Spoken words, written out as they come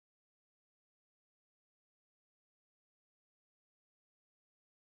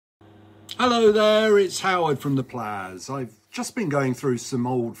Hello there, it's Howard from the Plaz. I've just been going through some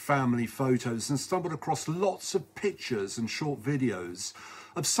old family photos and stumbled across lots of pictures and short videos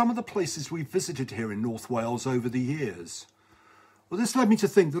of some of the places we've visited here in North Wales over the years. Well, this led me to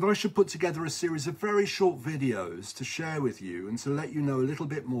think that I should put together a series of very short videos to share with you and to let you know a little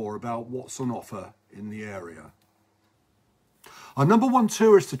bit more about what's on offer in the area. Our number one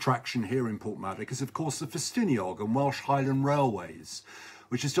tourist attraction here in Porthmadog is of course the Ffestiniog and Welsh Highland railways,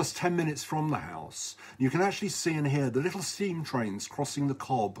 which is just 10 minutes from the house. You can actually see and hear the little steam trains crossing the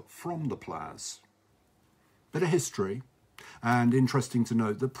Cobb from the Plaz. Bit of history, and interesting to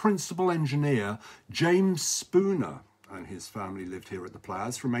note, the principal engineer, James Spooner, and his family lived here at the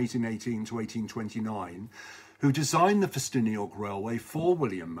Plaz from 1818 to 1829, who designed the Ffestiniog Railway for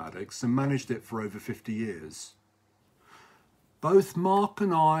William Maddox and managed it for over 50 years. Both Mark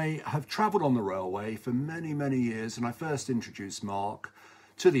and I have travelled on the railway for many, many years, and I first introduced Mark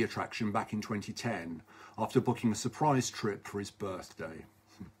to the attraction back in 2010 after booking a surprise trip for his birthday.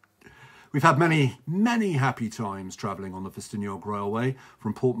 We've had many, many happy times travelling on the Ffestiniog Railway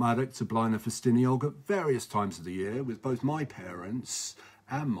from Porthmadog to Blaenau Ffestiniog at various times of the year with both my parents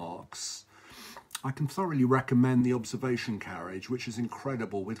and Mark's. I can thoroughly recommend the observation carriage, which is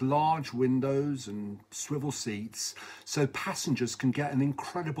incredible, with large windows and swivel seats, so passengers can get an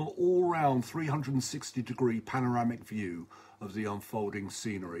incredible all-round 360-degree panoramic view of the unfolding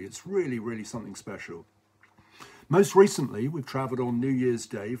scenery. It's really, really something special. Most recently, we've travelled on New Year's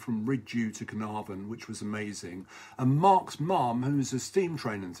Day from Rydw to Carnarvon, which was amazing. And Mark's mum, who's a steam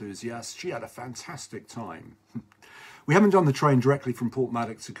train enthusiast, she had a fantastic time. We haven't done the train directly from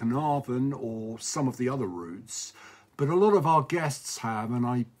Porthmadog to Carnarvon or some of the other routes, but a lot of our guests have, and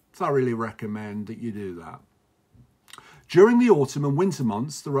I thoroughly recommend that you do that. During the autumn and winter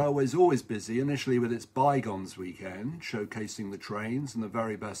months, the railway is always busy, initially with its Bygones weekend, showcasing the trains and the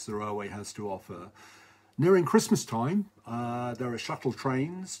very best the railway has to offer. Nearing Christmas time, there are shuttle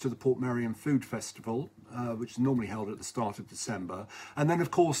trains to the Portmeirion Food Festival, which is normally held at the start of December. And then, of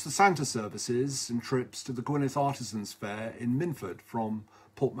course, the Santa services and trips to the Gwynedd Artisans Fair in Minford from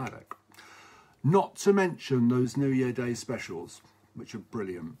Porthmadog. Not to mention those New Year Day specials, which are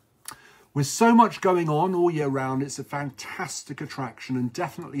brilliant. With so much going on all year round, it's a fantastic attraction and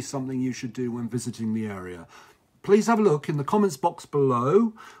definitely something you should do when visiting the area. Please have a look in the comments box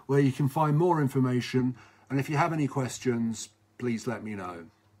below where you can find more information, and if you have any questions, please let me know.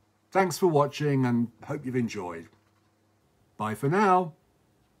 Thanks for watching and hope you've enjoyed. Bye for now.